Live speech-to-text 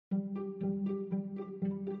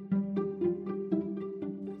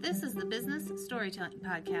This is the Business Storytelling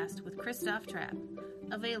Podcast with Christoph Trapp,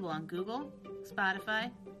 available on Google,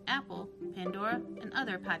 Spotify, Apple, Pandora, and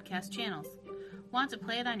other podcast channels. Want to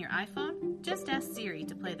play it on your iPhone? Just ask Siri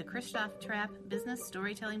to play the Christoph Trapp Business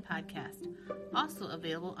Storytelling Podcast, also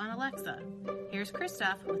available on Alexa. Here's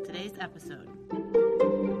Christoph with today's episode.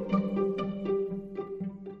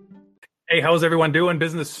 Hey, how's everyone doing?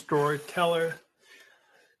 Business Storyteller.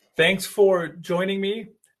 Thanks for joining me.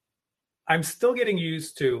 I'm still getting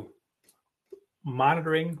used to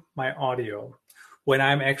monitoring my audio when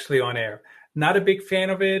I'm actually on air. Not a big fan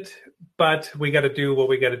of it, but we got to do what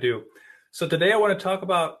we got to do. So today I want to talk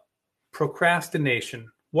about procrastination.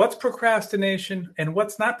 What's procrastination and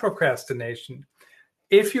what's not procrastination?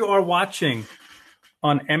 If you are watching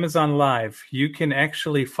on Amazon Live, you can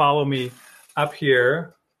actually follow me up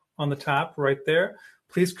here on the top right there.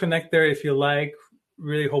 Please connect there if you like.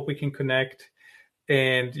 Really hope we can connect.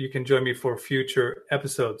 And you can join me for future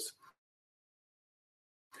episodes.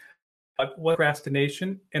 But what's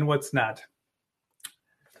procrastination and what's not?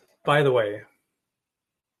 By the way,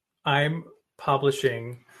 I'm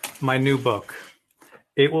publishing my new book.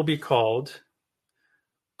 It will be called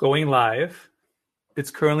Going Live.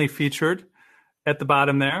 It's currently featured at the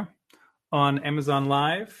bottom there on Amazon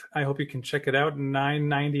Live. I hope you can check it out.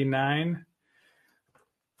 $9.99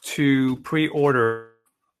 to pre-order.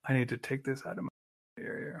 I need to take this out of my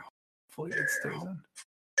area. Hopefully it stays on.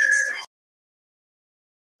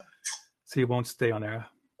 See, it won't stay on there.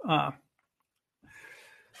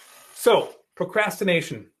 So,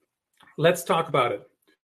 procrastination. Let's talk about it.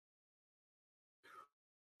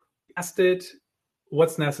 Asked it,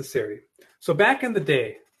 what's necessary? So back in the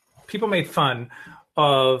day, people made fun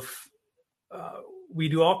of, we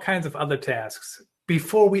do all kinds of other tasks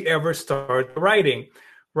before we ever start writing.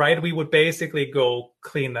 Right? We would basically go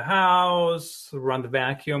clean the house, run the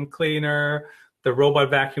vacuum cleaner, the robot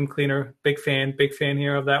vacuum cleaner. Big fan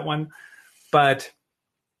here of that one. But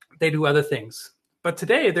they do other things. But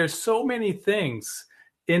today, there's so many things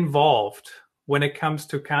involved when it comes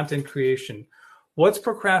to content creation. What's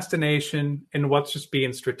procrastination and what's just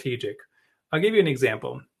being strategic? I'll give you an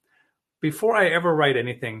example. Before I ever write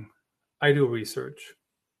anything, I do research.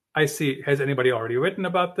 I see, has anybody already written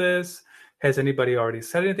about this? Has anybody already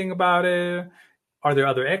said anything about it? Are there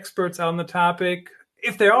other experts on the topic?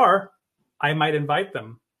 If there are, I might invite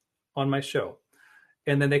them on my show.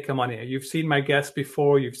 And then they come on here. You've seen my guests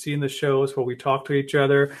before. You've seen the shows where we talk to each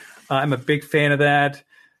other. I'm a big fan of that.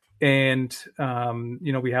 And,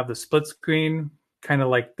 we have the split screen kind of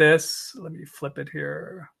like this. Let me flip it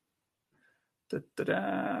here.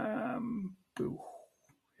 Da-da-da. Boo.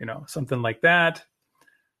 Something like that.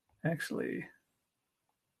 Actually...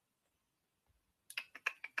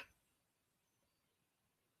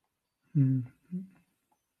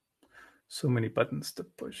 So many buttons to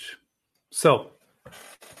push.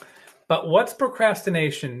 But what's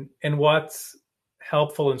procrastination and what's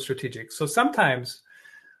helpful and strategic? So sometimes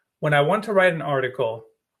when I want to write an article,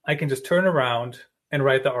 I can just turn around and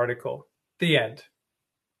write the article. The end.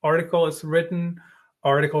 Article is written,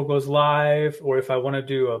 article goes live, or if I want to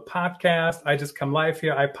do a podcast, I just come live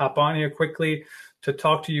here. I pop on here quickly to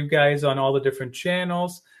talk to you guys on all the different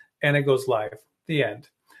channels, and it goes live. The end.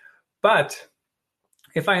 But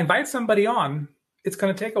if I invite somebody on, it's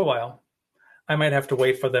going to take a while. I might have to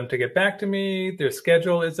wait for them to get back to me. Their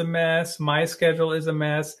schedule is a mess. My schedule is a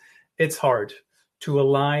mess. It's hard to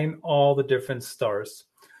align all the different stars.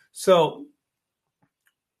 So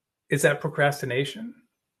is that procrastination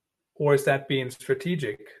or is that being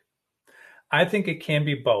strategic? I think it can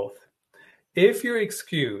be both. If your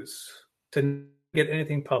excuse to get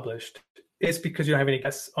anything published is because you don't have any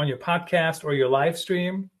guests on your podcast or your live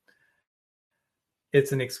stream,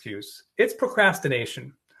 it's an excuse. It's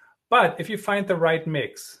procrastination. But if you find the right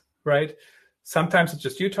mix, right? Sometimes it's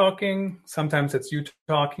just you talking. Sometimes it's you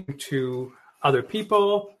talking to other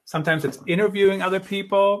people. Sometimes it's interviewing other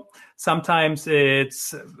people. Sometimes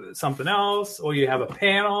it's something else, or you have a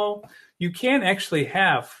panel. You can actually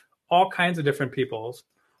have all kinds of different people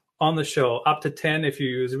on the show, up to 10 if you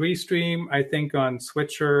use Restream. I think on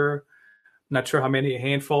Switcher, not sure how many, a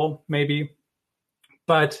handful maybe.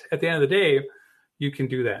 But at the end of the day, you can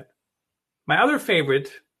do that. My other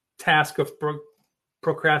favorite task of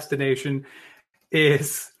procrastination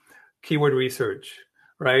is keyword research,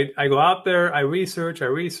 right? I go out there, I research,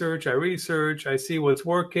 I see what's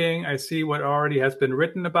working, I see what already has been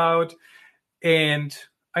written about, and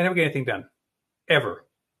I never get anything done, ever.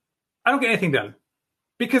 I don't get anything done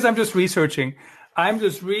because I'm just researching. I'm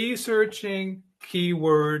just researching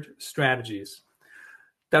keyword strategies.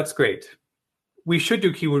 That's great. We should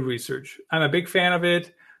do keyword research. I'm a big fan of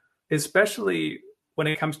it, especially when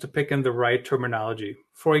it comes to picking the right terminology.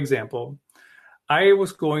 For example, I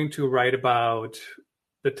was going to write about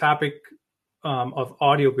the topic of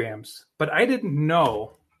audiograms, but I didn't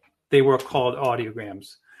know they were called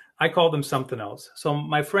audiograms. I called them something else. So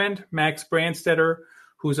my friend Max Brandstetter,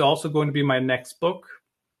 who's also going to be my next book,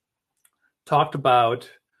 talked about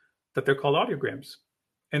that they're called audiograms.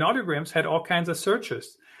 And audiograms had all kinds of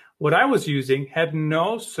searches. What I was using had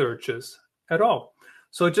no searches at all.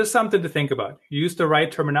 So just something to think about. Use the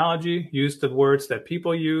right terminology, use the words that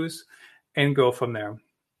people use, and go from there.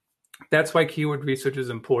 That's why keyword research is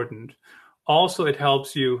important. Also, it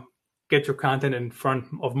helps you get your content in front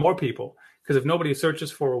of more people, because if nobody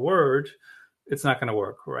searches for a word, it's not going to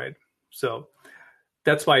work, right? So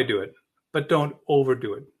that's why I do it, but don't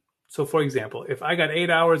overdo it. So for example, if I got 8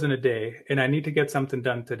 hours in a day and I need to get something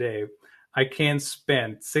done today, I can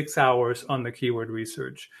spend 6 hours on the keyword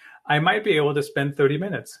research. I might be able to spend 30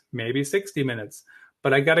 minutes, maybe 60 minutes,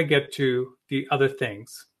 but I got to get to the other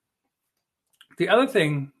things. The other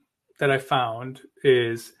thing that I found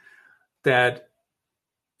is that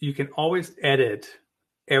you can always edit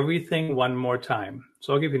everything one more time.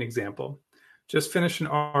 So I'll give you an example. Just finish an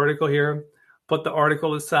article here, put the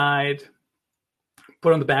article aside,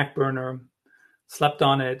 put on the back burner, slept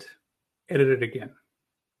on it, edit it again.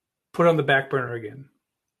 Put it on the back burner again,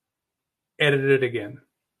 edit it again.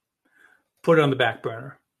 Put it on the back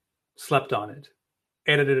burner, slept on it,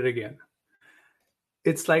 edited it again.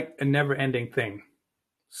 It's like a never-ending thing.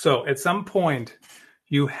 So at some point,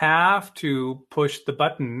 you have to push the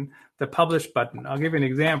button, the publish button. I'll give you an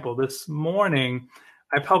example. This morning,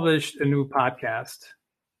 I published a new podcast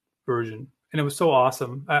version, and it was so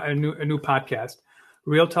awesome. A new podcast,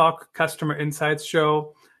 Real Talk Customer Insights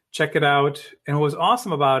Show. Check it out. And what was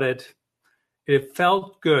awesome about it, it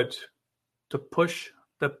felt good to push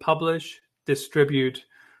the publish, distribute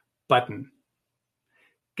button.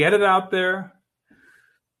 Get it out there,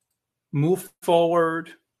 move forward,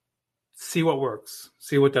 see what works,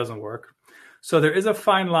 see what doesn't work. So there is a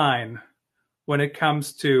fine line when it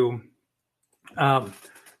comes to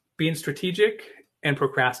being strategic and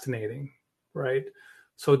procrastinating, right?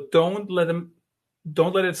 So don't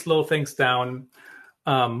let it slow things down.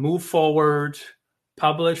 Move forward,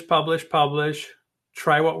 publish,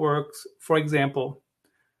 try what works. For example,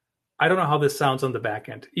 I don't know how this sounds on the back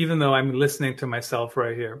end, even though I'm listening to myself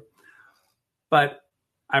right here. But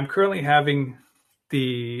I'm currently having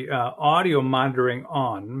the audio monitoring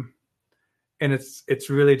on, and it's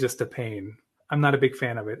really just a pain. I'm not a big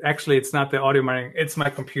fan of it. Actually, it's not the audio monitoring, it's my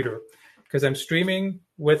computer, because I'm streaming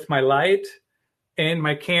with my light and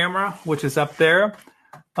my camera, which is up there.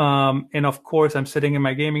 And of course, I'm sitting in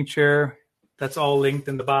my gaming chair. That's all linked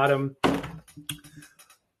in the bottom.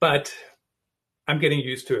 But I'm getting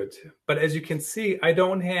used to it. But as you can see, I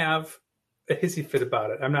don't have a hissy fit about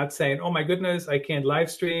it. I'm not saying, oh my goodness, I can't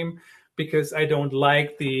live stream because I don't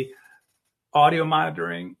like the audio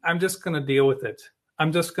monitoring. I'm just going to deal with it.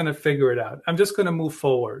 I'm just going to figure it out. I'm just going to move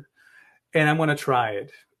forward, and I'm going to try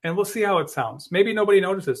it, and we'll see how it sounds. Maybe nobody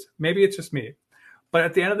notices. Maybe it's just me. But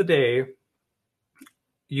at the end of the day,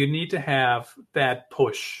 you need to have that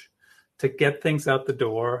push to get things out the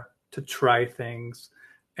door, to try things,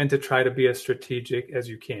 and to try to be as strategic as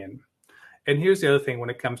you can. And here's the other thing when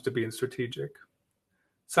it comes to being strategic.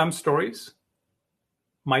 Some stories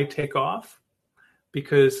might take off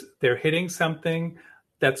because they're hitting something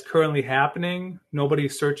that's currently happening,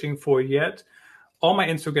 nobody's searching for yet. All my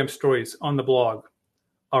Instagram stories on the blog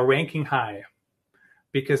are ranking high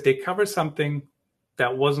because they cover something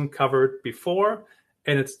that wasn't covered before,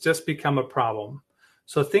 and it's just become a problem.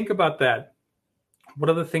 So think about that. What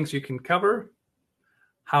are the things you can cover?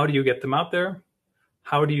 How do you get them out there?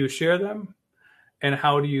 How do you share them? And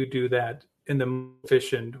how do you do that in the most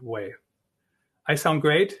efficient way? I sound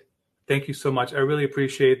great. Thank you so much. I really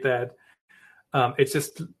appreciate that. It's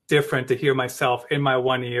just different to hear myself in my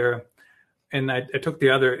one ear. And I took the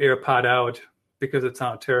other AirPod out because it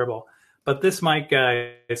sounded terrible. But this mic,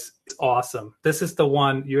 guys, is awesome. This is the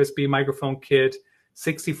one USB microphone kit,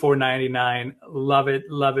 $64.99. Love it,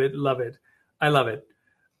 love it, love it. I love it.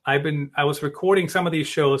 I was recording some of these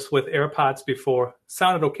shows with AirPods before.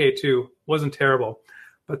 Sounded okay too. Wasn't terrible.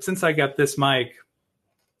 But since I got this mic,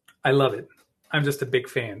 I love it. I'm just a big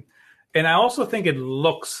fan. And I also think it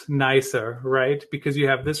looks nicer, right? Because you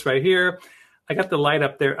have this right here. I got the light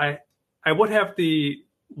up there. I would have the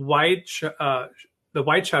white shot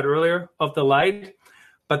earlier of the light,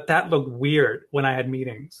 but that looked weird when I had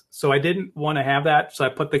meetings. So I didn't want to have that. So I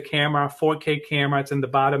put the camera, 4K camera. It's in the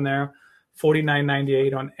bottom there,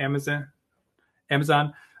 $49.98 on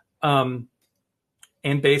Amazon.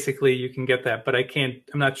 And basically you can get that, but I'm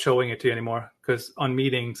not showing it to you anymore because on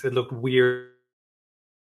meetings it looked weird.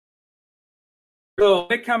 So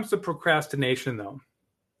when it comes to procrastination though,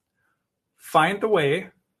 find the way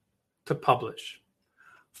to publish.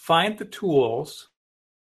 Find the tools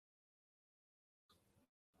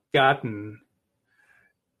gotten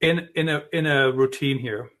in a routine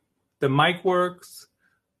here. The mic works,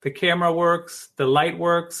 the camera works, the light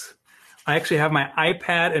works. I actually have my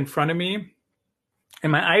iPad in front of me,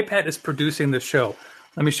 and my iPad is producing the show.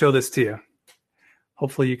 Let me show this to you.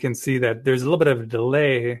 Hopefully you can see that there's a little bit of a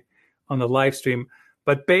delay on the live stream,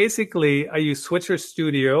 but basically I use Switcher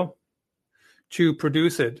Studio to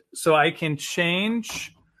produce it. So I can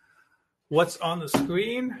change what's on the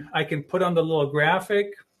screen. I can put on the little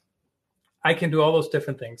graphic. I can do all those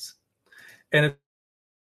different things. And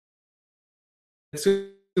it's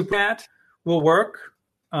super will work.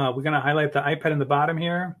 We're going to highlight the iPad in the bottom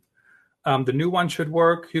here. The new one should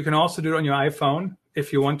work. You can also do it on your iPhone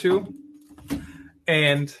if you want to.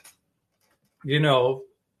 And,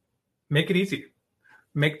 make it easy.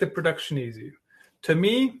 Make the production easy. To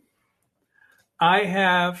me, I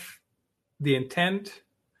have the intent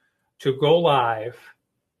to go live.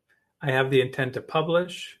 I have the intent to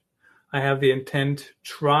publish. I have the intent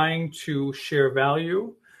trying to share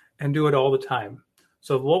value and do it all the time.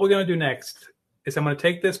 So what we're going to do next is I'm going to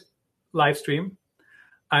take this live stream.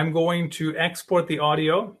 I'm going to export the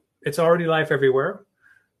audio. It's already live everywhere.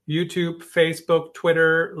 YouTube, Facebook,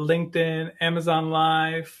 Twitter, LinkedIn, Amazon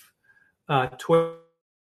Live, Twitch,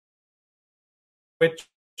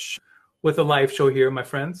 with a live show here, my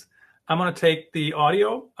friends. I'm going to take the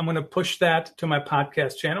audio. I'm going to push that to my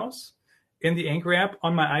podcast channels in the Anchor app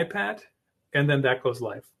on my iPad, and then that goes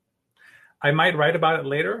live. I might write about it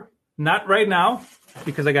later. Not right now,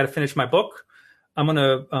 because I got to finish my book. I'm going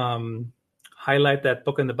to highlight that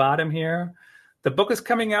book in the bottom here. The book is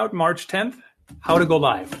coming out March 10th, How to Go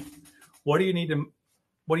Live. What do you need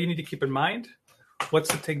to keep in mind?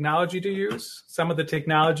 What's the technology to use? Some of the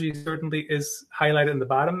technology certainly is highlighted in the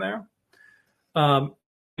bottom there. How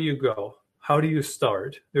do you go? How do you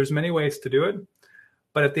start? There's many ways to do it.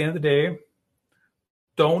 But at the end of the day,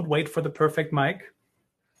 don't wait for the perfect mic.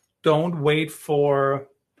 Don't wait for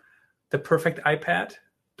the perfect iPad.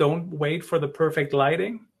 Don't wait for the perfect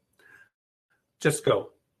lighting. Just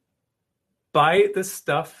go. Buy this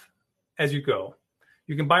stuff as you go.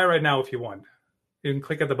 You can buy it right now if you want. You can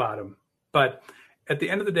click at the bottom. But at the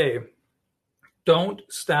end of the day, don't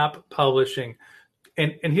stop publishing.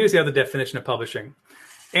 And here's the other definition of publishing.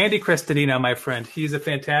 Andy Crestadina, my friend, he's a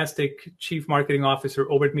fantastic chief marketing officer,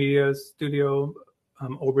 Obert Media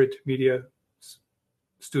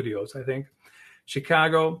Studios, I think,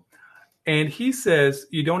 Chicago. And he says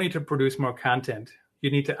you don't need to produce more content. You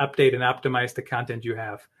need to update and optimize the content you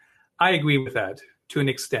have. I agree with that to an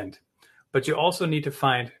extent, but you also need to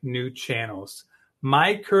find new channels.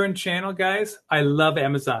 My current channel, guys, I love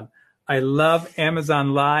Amazon. I love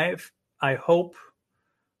Amazon Live. I hope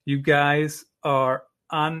you guys are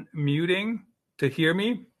unmuting to hear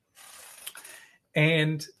me.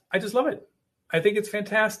 And I just love it. I think it's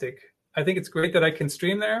fantastic. I think it's great that I can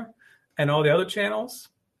stream there and all the other channels,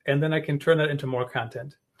 and then I can turn that into more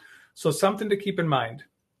content. So something to keep in mind.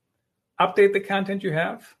 Update the content you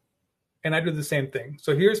have, and I do the same thing.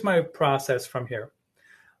 So here's my process from here.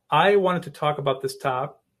 I wanted to talk about this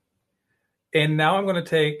topic, and now I'm going to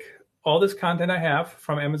take all this content I have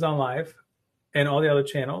from Amazon Live and all the other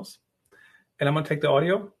channels, and I'm going to take the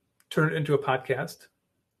audio, turn it into a podcast,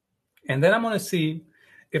 and then I'm going to see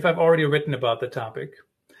if I've already written about the topic.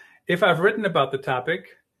 If I've written about the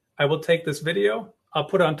topic, I will take this video, I'll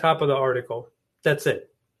put it on top of the article. That's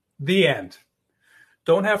it. The end.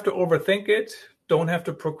 Don't have to overthink it. Don't have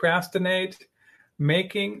to procrastinate.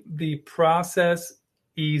 Making the process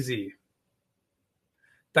easy.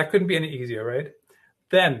 That couldn't be any easier, right?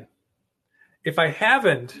 Then, if I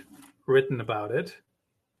haven't written about it,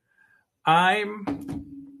 I'm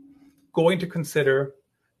going to consider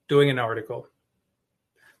doing an article.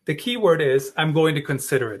 The key word is I'm going to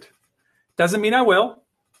consider it. Doesn't mean I will.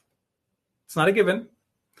 It's not a given.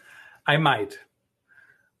 I might.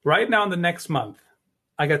 Right now in the next month,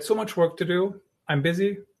 I got so much work to do. I'm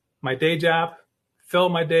busy. My day job, fill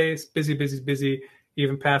my days, busy,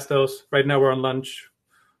 even past those. Right now we're on lunch,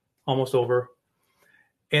 almost over.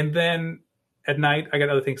 And then at night, I got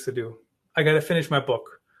other things to do. I got to finish my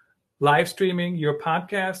book. Live streaming your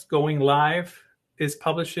podcast, going live, is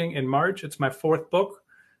publishing in March. It's my 4th book.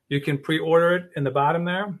 You can pre-order it in the bottom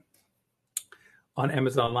there, on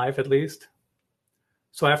Amazon Live at least.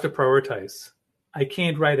 So I have to prioritize. I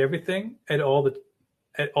can't write everything at all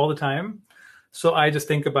the time. So I just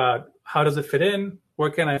think about how does it fit in? Where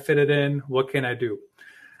can I fit it in? What can I do?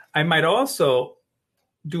 I might also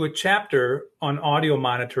do a chapter on audio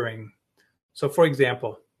monitoring. So for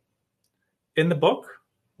example, in the book,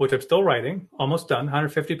 which I'm still writing, almost done,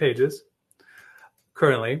 150 pages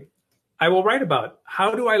currently, I will write about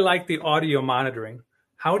how do I like the audio monitoring?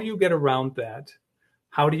 How do you get around that?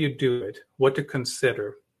 How do you do it? What to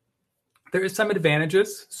consider? There is some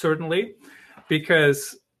advantages, certainly,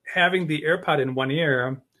 because having the AirPod in one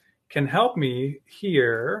ear can help me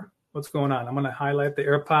hear what's going on. I'm going to highlight the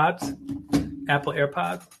AirPods, Apple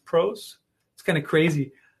AirPods Pros. It's kind of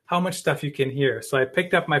crazy how much stuff you can hear. So I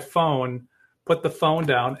picked up my phone, put the phone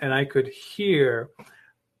down, and I could hear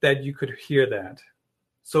that you could hear that.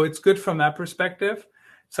 So it's good from that perspective.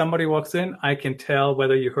 Somebody walks in, I can tell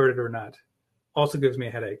whether you heard it or not. Also gives me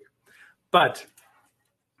a headache. But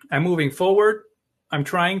I'm moving forward. I'm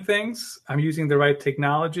trying things. I'm using the right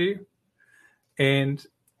technology and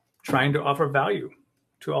trying to offer value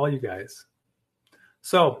to all you guys.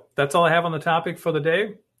 So that's all I have on the topic for the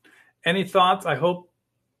day. Any thoughts? I hope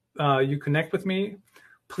you connect with me.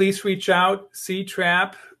 Please reach out,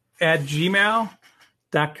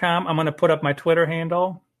 ctrap@gmail.com. I'm going to put up my Twitter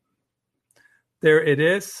handle. There it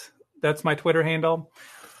is. That's my Twitter handle.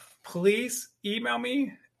 Please email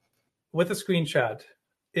me with a screenshot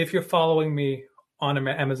if you're following me on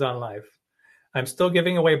Amazon Live. I'm still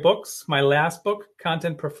giving away books. My last book,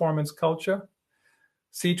 Content Performance Culture,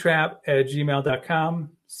 ctrap@gmail.com.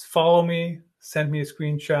 Follow me, send me a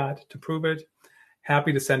screenshot to prove it.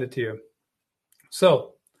 Happy to send it to you.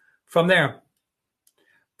 So from there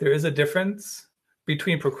is a difference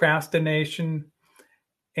between procrastination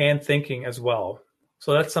and thinking as well.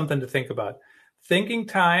 So that's something to think about. Thinking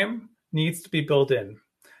time needs to be built in.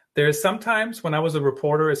 There's sometimes when I was a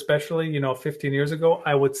reporter, especially, 15 years ago,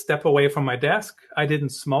 I would step away from my desk. I didn't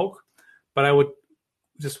smoke, but I would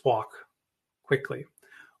just walk quickly,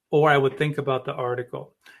 or I would think about the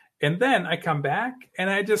article. And then I come back and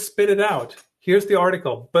I just spit it out. Here's the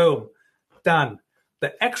article. Boom. Done.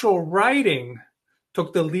 The actual writing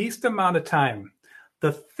took the least amount of time.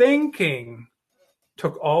 The thinking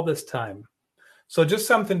took all this time. So just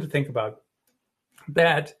something to think about,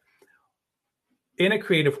 that in a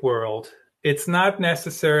creative world, it's not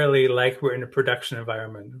necessarily like we're in a production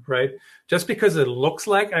environment, right? Just because it looks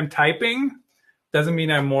like I'm typing doesn't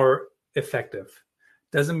mean I'm more effective.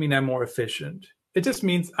 Doesn't mean I'm more efficient. It just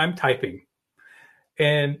means I'm typing.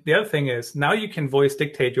 And the other thing is, now you can voice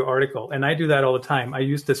dictate your article. And I do that all the time. I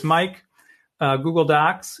use this mic, Google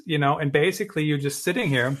Docs, and basically you're just sitting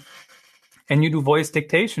here and you do voice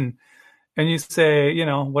dictation and you say,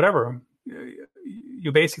 whatever.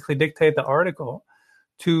 You basically dictate the article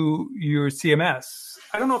to your CMS.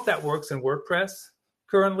 I don't know if that works in WordPress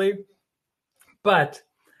currently, but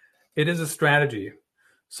it is a strategy.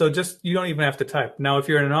 So you don't even have to type. Now, if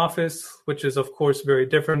you're in an office, which is of course very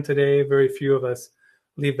different today, very few of us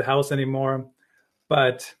leave the house anymore,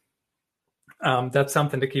 but that's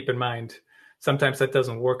something to keep in mind. Sometimes that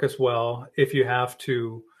doesn't work as well if you have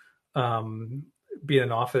to be in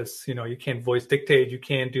an office. You can't voice dictate, you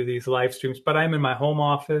can't do these live streams, but I'm in my home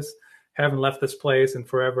office, haven't left this place in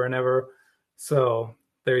forever and ever. So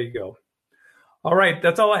there you go. All right,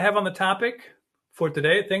 that's all I have on the topic for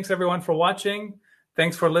today. Thanks everyone for watching.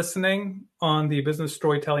 Thanks for listening on the Business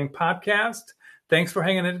Storytelling Podcast. Thanks for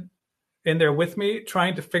hanging in there with me,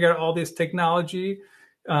 trying to figure out all these technology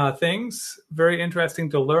things. Very interesting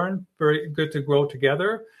to learn, very good to grow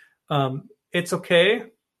together. It's okay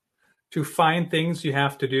to find things you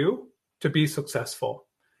have to do to be successful.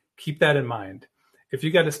 Keep that in mind. If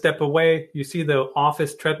you got to step away, you see the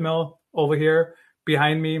office treadmill over here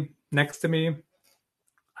behind me, next to me,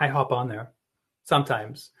 I hop on there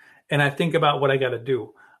sometimes. And I think about what I got to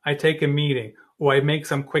do. I take a meeting, or I make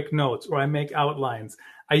some quick notes, or I make outlines.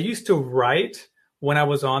 I used to write when I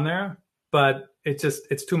was on there, but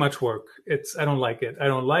it's too much work. I don't like it. I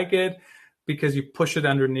don't like it because you push it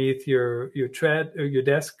underneath your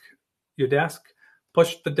desk,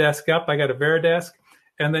 push the desk up. I got a Veridesk,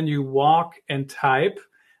 and then you walk and type.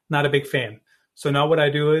 Not a big fan. So now what I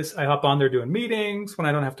do is I hop on there doing meetings when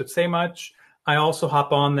I don't have to say much. I also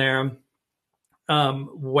hop on there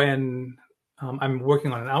when I'm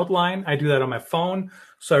working on an outline. I do that on my phone.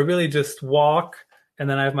 So I really just walk, and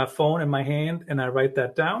then I have my phone in my hand and I write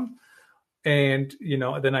that down, and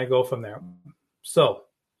then I go from there. So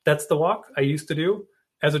that's the walk I used to do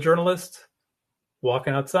as a journalist,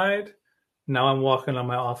 walking outside. Now I'm walking on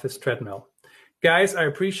my office treadmill. Guys, I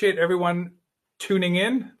appreciate everyone tuning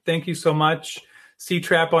in. Thank you so much.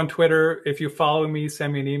 CTrap on Twitter. If you're following me,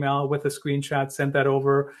 send me an email with a screenshot, send that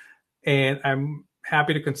over. And I'm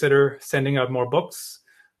happy to consider sending out more books.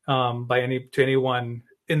 to anyone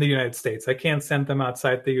in the United States. I can't send them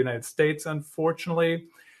outside the United States, unfortunately.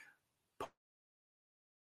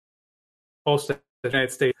 Post in the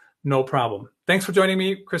United States, no problem. Thanks for joining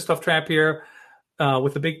me. Christoph Trapp here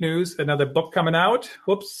with the big news. Another book coming out.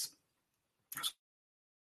 Whoops.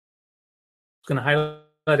 Going to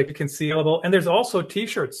highlight it. You can see available. And there's also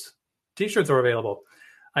t-shirts. T-shirts are available.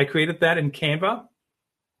 I created that in Canva.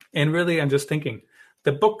 And really, I'm just thinking,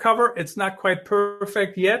 the book cover, it's not quite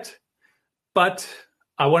perfect yet, but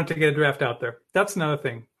I wanted to get a draft out there. That's another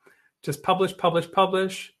thing. Just publish,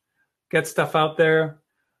 get stuff out there,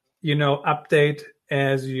 update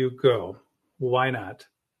as you go. Why not?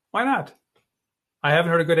 Why not? I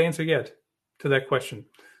haven't heard a good answer yet to that question.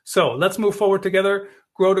 So let's move forward together,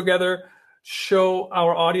 grow together, show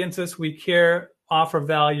our audiences we care, offer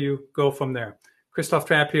value, go from there. Christoph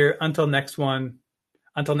Trapp here. Until next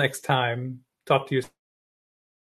time, talk to you